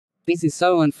This is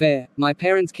so unfair. My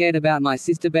parents cared about my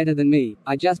sister better than me.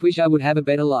 I just wish I would have a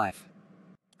better life.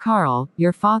 Karl,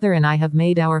 your father and I have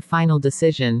made our final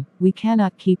decision. We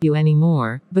cannot keep you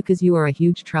anymore, because you are a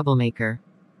huge troublemaker.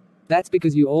 That's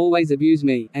because you always abused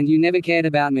me, and you never cared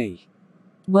about me.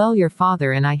 Well, your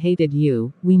father and I hated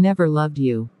you. We never loved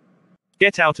you.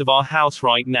 Get out of our house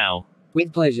right now.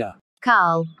 With pleasure.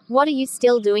 Karl, what are you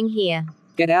still doing here?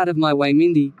 Get out of my way,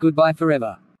 Mindy. Goodbye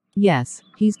forever. Yes,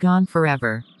 he's gone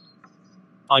forever.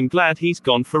 I'm glad he's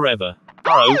gone forever.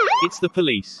 Oh, it's the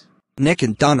police. Nick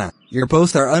and Donna, you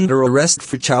both are under arrest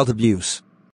for child abuse.